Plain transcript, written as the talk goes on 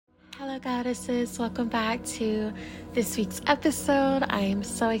Hello goddesses, welcome back to this week's episode. I am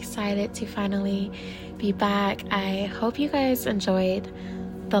so excited to finally be back. I hope you guys enjoyed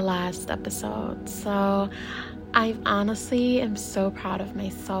the last episode. So I honestly am so proud of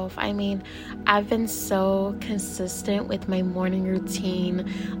myself. I mean, I've been so consistent with my morning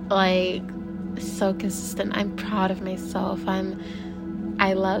routine, so consistent. I'm proud of myself.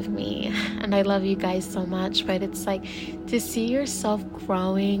 I love me and I love you guys so much, but it's like to see yourself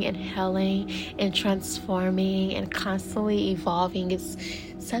growing and healing and transforming and constantly evolving is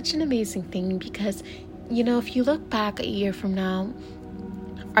such an amazing thing because, if you look back a year from now,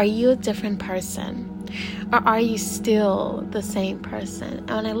 are you a different person or are you still the same person? And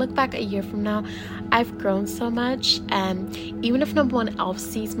when I look back a year from now, I've grown so much, and even if no one else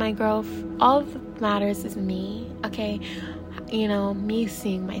sees my growth, all that matters is me, okay? Me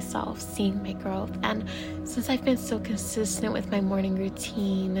seeing myself, seeing my growth. And since I've been so consistent with my morning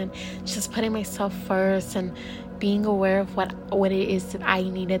routine and just putting myself first and being aware of what it is that I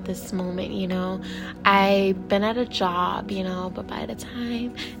need at this moment, I've been at a job, but by the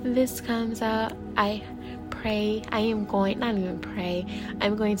time this comes out, I'm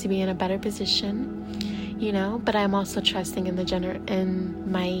going to be in a better position, but I'm also trusting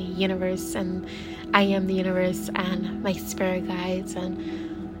in my universe, and I am the universe and my spirit guides and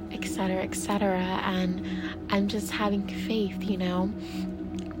etc., and I'm just having faith,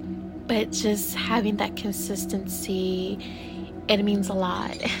 but just having that consistency, it means a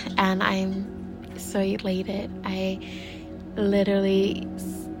lot, and I'm so elated. I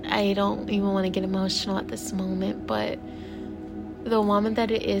don't even want to get emotional at this moment, but the woman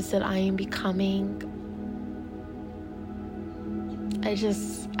that it is that I am becoming,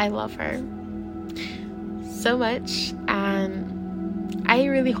 I love her so much, and I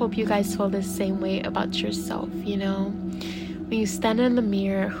really hope you guys feel the same way about yourself. When you stand in the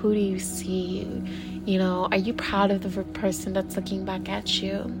mirror, who do you see? Are you proud of the person that's looking back at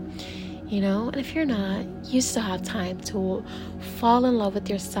you? And if you're not, you still have time to fall in love with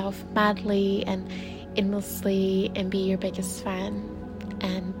yourself madly and endlessly and be your biggest fan.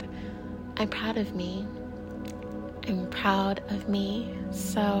 And I'm proud of me.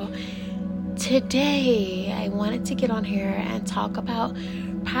 So today I wanted to get on here and talk about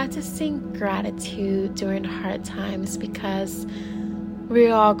practicing gratitude during hard times, because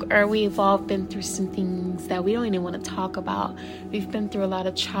we've all been through some things that we don't even want to talk about. We've been through a lot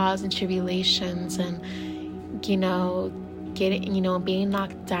of trials and tribulations, and being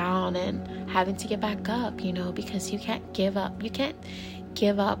knocked down and having to get back up, because you can't give up. You can't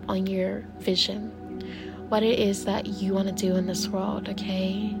give up on your vision, what it is that you want to do in this world,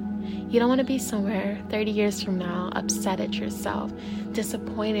 okay? You don't want to be somewhere 30 years from now upset at yourself,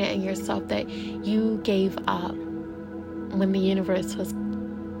 disappointed in yourself that you gave up when the universe was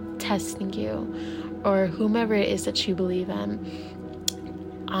testing you, or whomever it is that you believe in.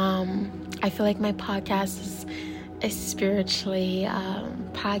 I feel like my podcast is a spiritually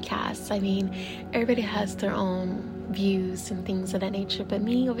podcast. I mean, everybody has their own views and things of that nature, but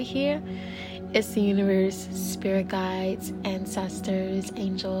me over here, it's the universe, spirit guides, ancestors,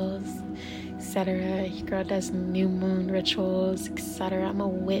 angels, etc. Your girl does new moon rituals, etc. I'm a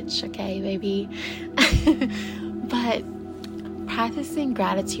witch, okay, baby? But practicing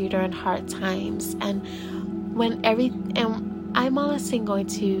gratitude during hard times, and I'm honestly going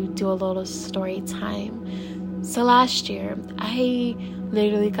to do a little story time. So last year, I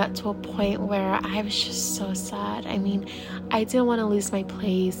literally got to a point where I was just so sad. I mean, I didn't want to lose my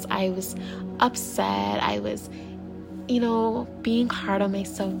place. I was upset. I was, being hard on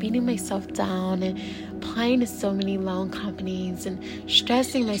myself, beating myself down, and applying to so many loan companies and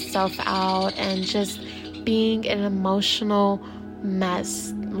stressing myself out and just being an emotional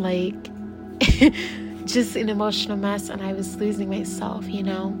mess, just an emotional mess, and I was losing myself,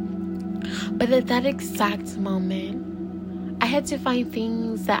 But at that exact moment, I had to find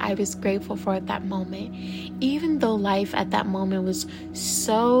things that I was grateful for at that moment. Even though life at that moment was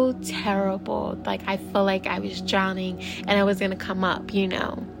so terrible, I feel like I was drowning and I was going to come up,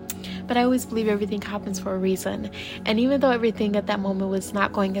 But I always believe everything happens for a reason. And even though everything at that moment was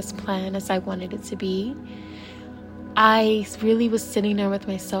not going as planned as I wanted it to be, I really was sitting there with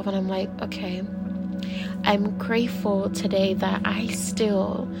myself, and I'm like, okay, I'm grateful today that I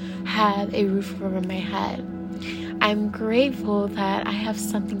still have a roof over my head. I'm grateful that I have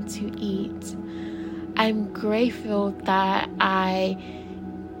something to eat. I'm grateful that I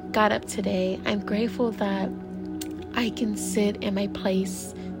got up today. I'm grateful that I can sit in my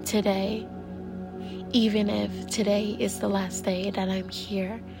place today, even if today is the last day that I'm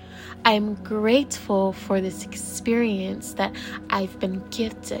here. I'm grateful for this experience that I've been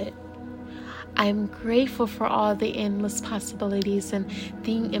gifted. I'm grateful for all the endless possibilities and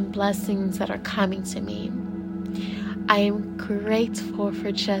blessings that are coming to me. I am grateful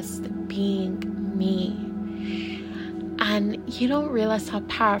for just being me. And you don't realize how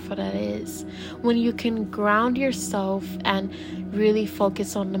powerful that is when you can ground yourself and really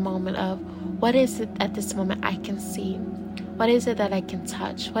focus on the moment of what is it at this moment I can see? What is it that I can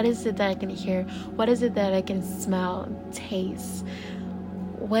touch? What is it that I can hear? What is it that I can smell, taste?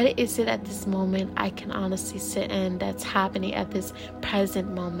 What is it at this moment I can honestly sit in that's happening at this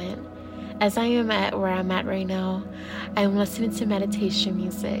present moment? As I am at where I'm at right now, I'm listening to meditation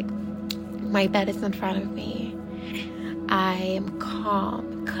music. My bed is in front of me. I am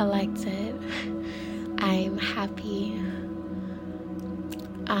calm, collected. I'm happy.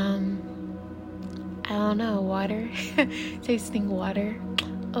 I don't know, water. Tasting water.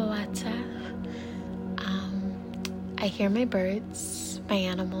 Water. I hear my birds, my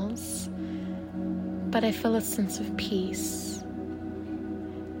animals, but I feel a sense of peace.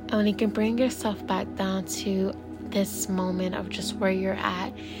 And when you can bring yourself back down to this moment of just where you're at,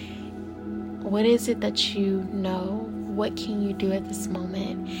 what is it that you know? What can you do at this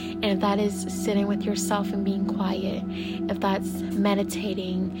moment? And if that is sitting with yourself and being quiet, if that's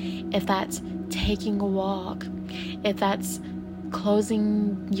meditating, if that's taking a walk, if that's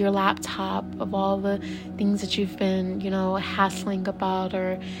closing your laptop of all the things that you've been, hassling about,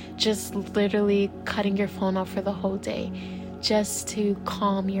 or just literally cutting your phone off for the whole day, just to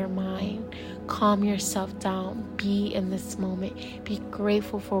calm your mind, calm yourself down, be in this moment, be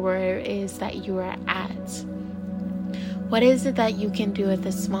grateful for where it is that you are at. What is it that you can do at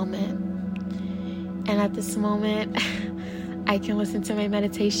this moment? And at this moment, I can listen to my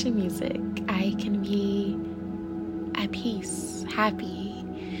meditation music. I can be at peace, happy.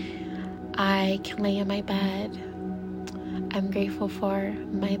 I can lay in my bed. I'm grateful for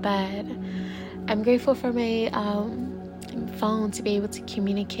my bed. I'm grateful for my phone to be able to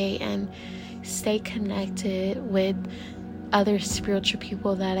communicate and stay connected with other spiritual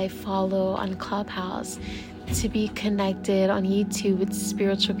people that I follow on Clubhouse, to be connected on YouTube with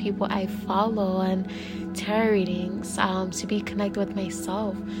spiritual people I follow and tarot readings, to be connected with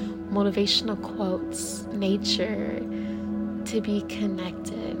myself, motivational quotes, nature, to be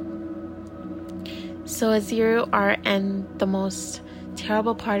connected. So as you are in the most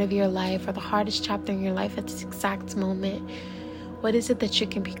terrible part of your life, or the hardest chapter in your life at this exact moment, what is it that you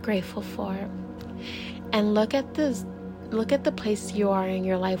can be grateful for? And look at the place you are in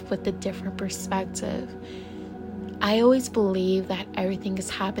your life with a different perspective. I always believe that everything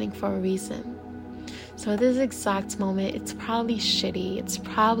is happening for a reason. So at this exact moment, it's probably shitty, it's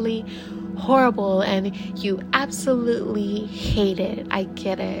probably horrible, and you absolutely hate it. I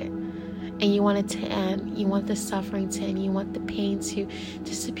get it. And you want it to end. You want the suffering to end. You want the pain to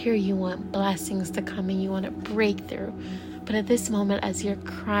disappear. You want blessings to come in. You want a breakthrough. But at this moment, as you're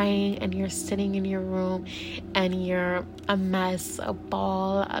crying and you're sitting in your room and you're a mess, a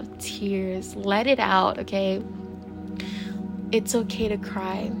ball of tears, let it out, okay? It's okay to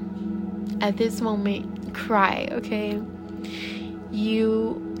cry. At this moment, cry, okay?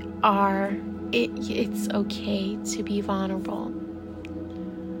 It's okay to be vulnerable.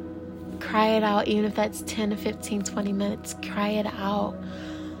 Cry it out, even if that's 10 to 15, 20 minutes. Cry it out.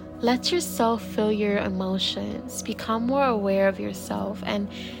 Let yourself feel your emotions. Become more aware of yourself. And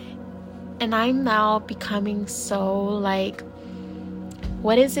I'm now becoming so like,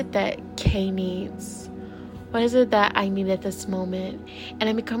 what is it that Kay needs? What is it that I need at this moment? And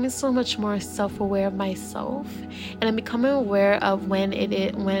I'm becoming so much more self-aware of myself. And I'm becoming aware of when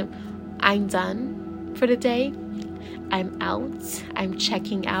I'm done for the day. I'm out. I'm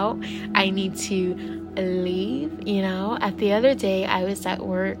checking out. I need to leave, At the other day, I was at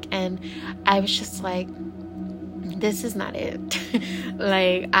work and I was just like, this is not it.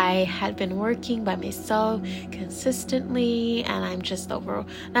 Like, I had been working by myself consistently and I'm just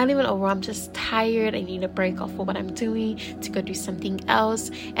I'm just tired. I need a break off of what I'm doing to go do something else.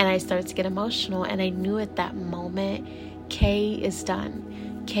 And I started to get emotional, and I knew at that moment, Kay is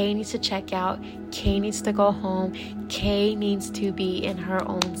done. Kay needs to check out. Kay needs to go home. Kay needs to be in her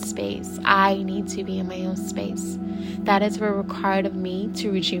own space. I need to be in my own space. That is what required of me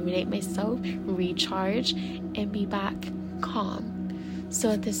to rejuvenate myself, recharge, and be back calm. So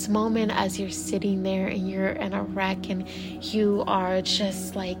at this moment, as you're sitting there and you're in a wreck and you are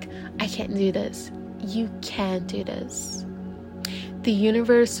just like, I can't do this. You can do this. The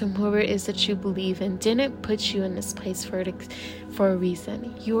universe, and whoever it is that you believe in, didn't put you in this place for a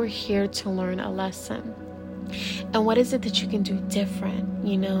reason. You are here to learn a lesson. And what is it that you can do different,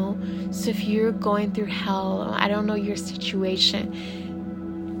 So if you're going through hell, I don't know your situation,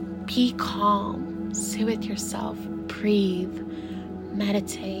 Be calm. Sit with yourself. Breathe.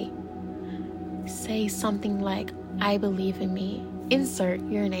 Meditate. Say something like, I believe in me. Insert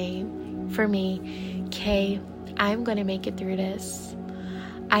your name. For me, Kay, I'm going to make it through this.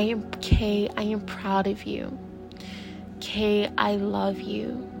 Kay, I am proud of you. Kay, I love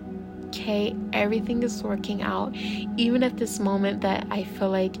you. Kay, everything is working out. Even at this moment that I feel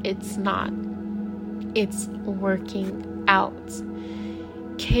like it's not. It's working out.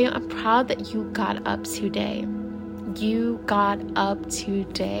 Kay, I'm proud that you got up today. You got up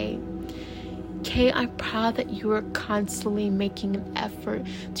today. Kay, I'm proud that you are constantly making an effort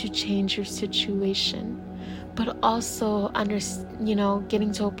to change your situation, but also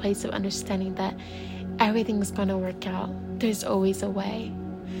getting to a place of understanding that everything is going to work out. There's always a way.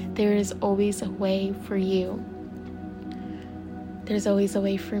 There is always a way for you. There's always a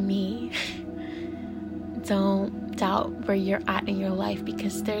way for me. Don't doubt where you're at in your life,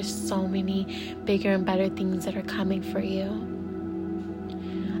 because there's so many bigger and better things that are coming for you.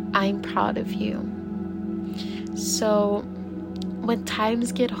 I'm proud of you. So when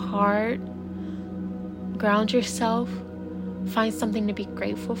times get hard, ground yourself. Find something to be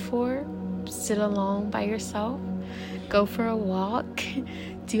grateful for. Sit alone by yourself. Go for a walk.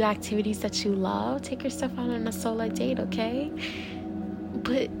 Do activities that you love. Take yourself out on a solo date, okay?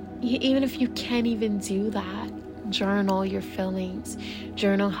 But even if you can't even do that, journal your feelings.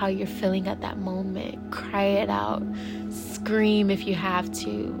 Journal how you're feeling at that moment. Cry it out. Scream if you have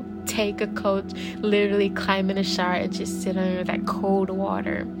to. Take a coat, literally climb in a shower and just sit under that cold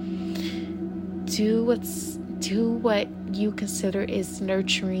water. Do what you consider is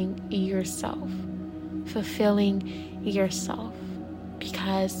nurturing yourself, fulfilling yourself.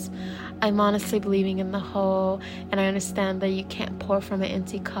 Because I'm honestly believing in the whole, and I understand that you can't pour from an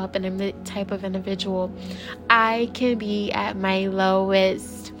empty cup, and I'm the type of individual, I can be at my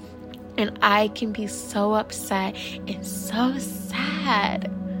lowest, and I can be so upset and so sad.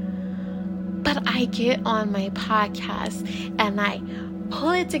 But I get on my podcast and I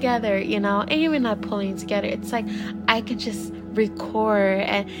pull it together, and even not pulling it together, it's like I can just record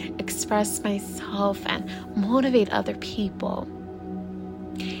and express myself and motivate other people.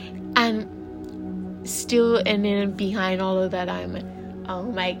 And still, and then behind all of that, I'm, oh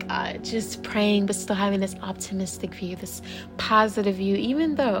my God, just praying, but still having this optimistic view, this positive view,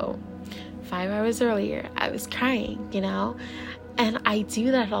 even though 5 hours earlier I was crying, and I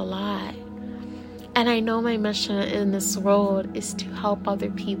do that a lot. And I know my mission in this world is to help other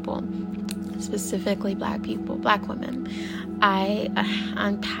people, specifically Black people, Black women.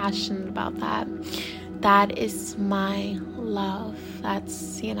 I'm passionate about that. That is my love.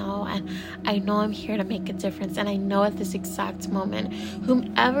 That's, and I know I'm here to make a difference. And I know at this exact moment,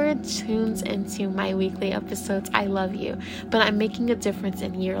 whomever tunes into my weekly episodes, I love you. But I'm making a difference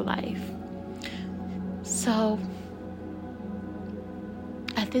in your life. So,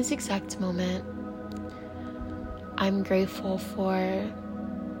 at this exact moment, I'm grateful for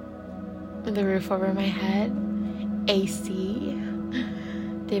the roof over my head, AC,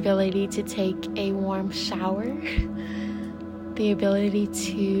 the ability to take a warm shower, the ability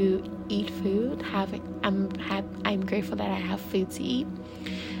to eat food. I'm grateful that I have food to eat.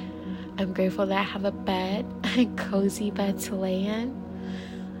 I'm grateful that I have a bed, a cozy bed to lay in.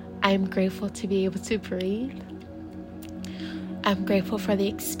 I'm grateful to be able to breathe. I'm grateful for the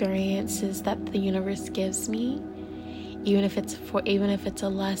experiences that the universe gives me. Even if it's a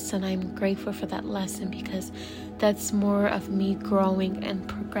lesson, I'm grateful for that lesson, because that's more of me growing and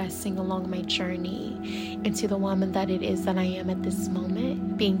progressing along my journey into the woman that it is that I am at this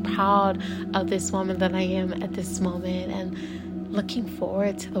moment, being proud of this woman that I am at this moment, and looking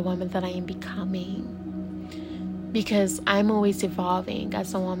forward to the woman that I am becoming, because I'm always evolving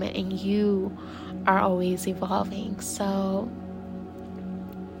as a woman, and you are always evolving. So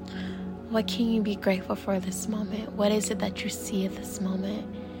what can you be grateful for this moment? What is it that you see at this moment?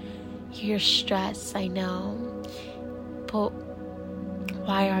 You're stressed, I know. But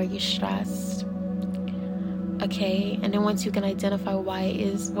why are you stressed? Okay, and then once you can identify why it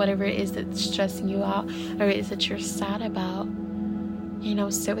is, whatever it is that's stressing you out, or it is that you're sad about,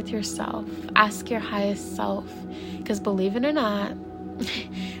 sit with yourself. Ask your highest self. Because believe it or not,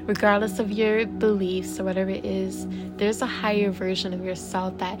 regardless of your beliefs or whatever it is, there's a higher version of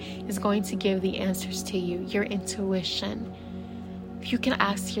yourself that is going to give the answers to you, your intuition. If you can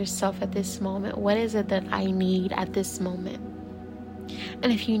ask yourself at this moment, what is it that I need at this moment?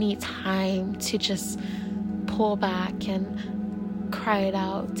 And if you need time to just pull back and cry it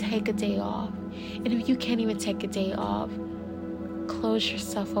out, take a day off. And if you can't even take a day off, close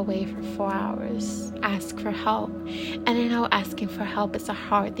yourself away for 4 hours. Ask for help. And I know asking for help is a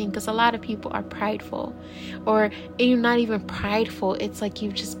hard thing because a lot of people are prideful. Or you're not even prideful. It's like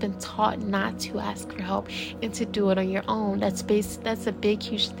you've just been taught not to ask for help and to do it on your own. That's a big,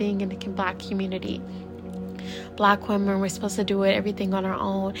 huge thing in the Black community. Black women, we're supposed to do everything on our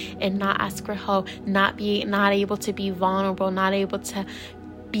own and not ask for help, not able to be vulnerable, not able to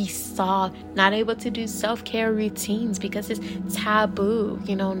be soft, not able to do self-care routines because it's taboo,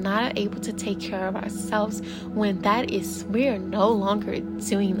 not able to take care of ourselves when we are no longer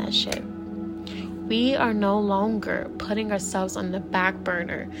doing that shit. We are no longer putting ourselves on the back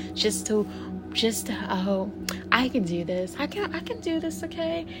burner just to I can do this. I can do this,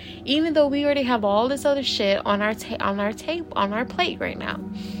 okay? Even though we already have all this other shit on our plate right now.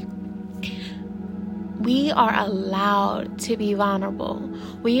 We are allowed to be vulnerable.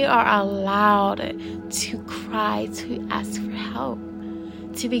 We are allowed to cry, to ask for help,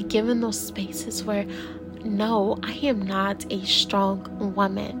 to be given those spaces where, no, I am not a strong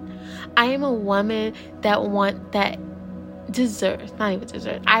woman. I am a woman I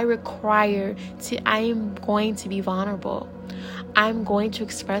am going to be vulnerable. I'm going to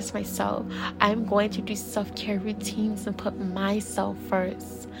express myself. I'm going to do self-care routines and put myself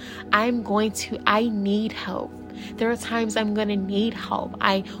first. I need help. There are times I'm going to need help.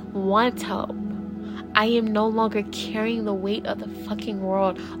 I want help. I am no longer carrying the weight of the fucking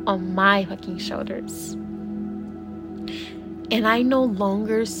world on my fucking shoulders. And I no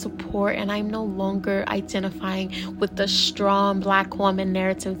longer support, and I'm no longer identifying with the strong Black woman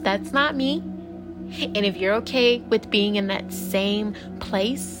narrative. That's not me. And if you're okay with being in that same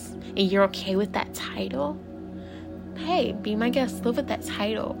place, and you're okay with that title, hey, be my guest, live with that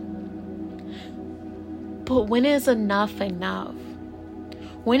title. But when is enough enough?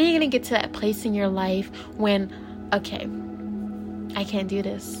 When are you going to get to that place in your life when, okay, I can't do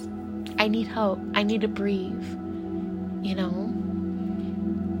this. I need help. I need to breathe.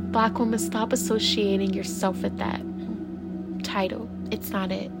 Black women, stop associating yourself with that title. It's not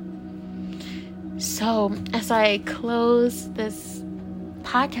it. So, as I close this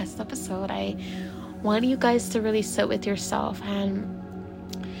podcast episode, I want you guys to really sit with yourself and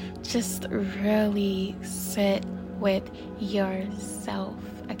just really sit with yourself,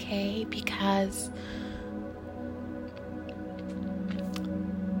 okay? Because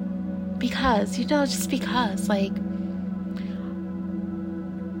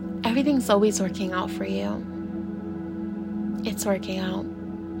everything's always working out for you. It's working out.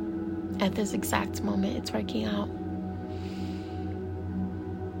 At this exact moment, it's working out.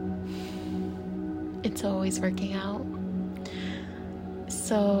 It's always working out.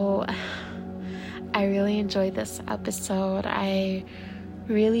 So, I really enjoyed this episode. I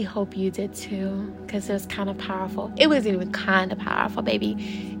really hope you did too, because it was kind of powerful. It wasn't even kind of powerful,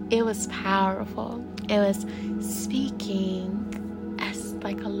 baby. It was powerful. It was speaking as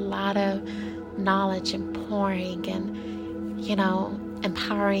like a lot of knowledge and pouring and,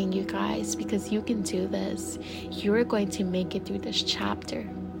 empowering you guys, because you can do this. You are going to make it through this chapter.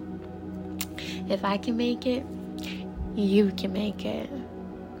 If I can make it, you can make it.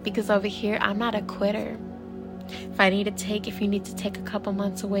 Because over here, I'm not a quitter. If you need to take a couple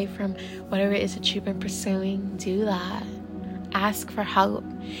months away from whatever it is that you've been pursuing, do that. Ask for help.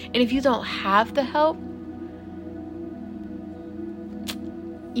 And if you don't have the help,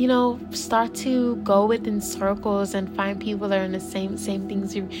 start to go within circles and find people that are in the same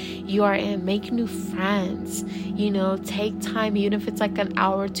things you are in. Make new friends. Take time, even if it's like an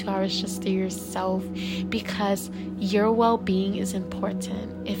hour, 2 hours, just to yourself, because your well-being is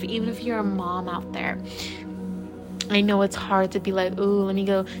important. Even if you're a mom out there, I know it's hard to be like, ooh, let me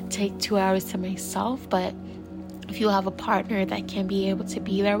go take 2 hours to myself. But if you have a partner that can be able to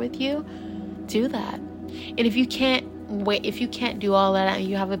be there with you, do that. And if you can't do all that and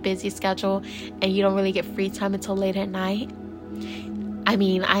you have a busy schedule and you don't really get free time until late at night,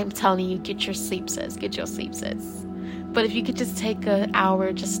 I'm telling you, get your sleep, sis. But if you could just take an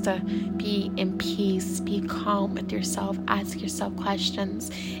hour just to be in peace, be calm with yourself, ask yourself questions,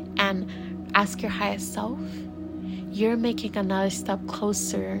 and ask your highest self, you're making another step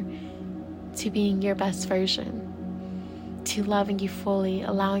closer to being your best version, to loving you fully,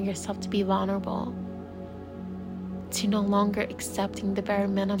 allowing yourself to be vulnerable, to no longer accepting the bare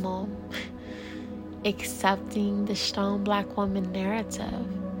minimum, accepting the strong Black woman narrative.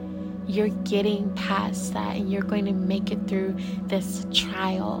 You're getting past that, and you're going to make it through this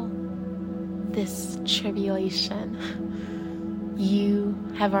trial, this tribulation. You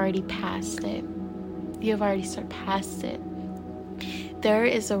have already passed it. You have already surpassed it. There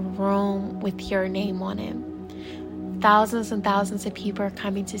is a room with your name on it. thousands and thousands of people are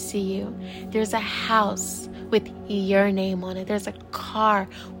coming to see you. There's a house with your name on it. There's a car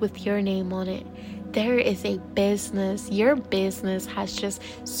with your name on it. There is a business. Your business has just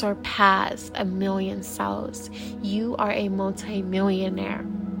surpassed 1 million sales. You are a multi-millionaire.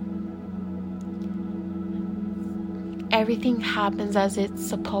 Everything happens as it's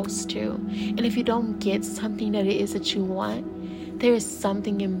supposed to. And if you don't get something that it is that you want, there is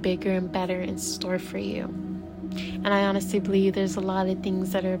something bigger and better in store for you. And I honestly believe there's a lot of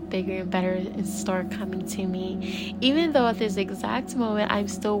things that are bigger and better in store coming to me. Even though at this exact moment, I'm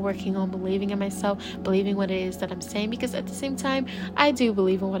still working on believing in myself, believing what it is that I'm saying. Because at the same time, I do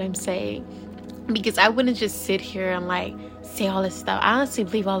believe in what I'm saying. Because I wouldn't just sit here and like say all this stuff. I honestly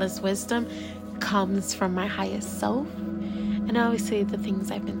believe all this wisdom comes from my highest self. And obviously the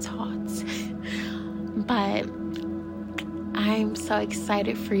things I've been taught. But I'm so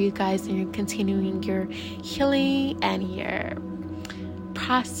excited for you guys, and you're continuing your healing and your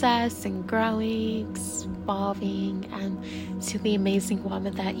process and growing, evolving, and to the amazing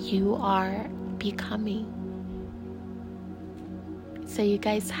woman that you are becoming. So you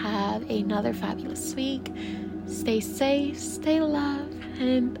guys have another fabulous week. Stay safe, stay loved,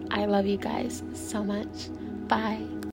 and I love you guys so much. Bye.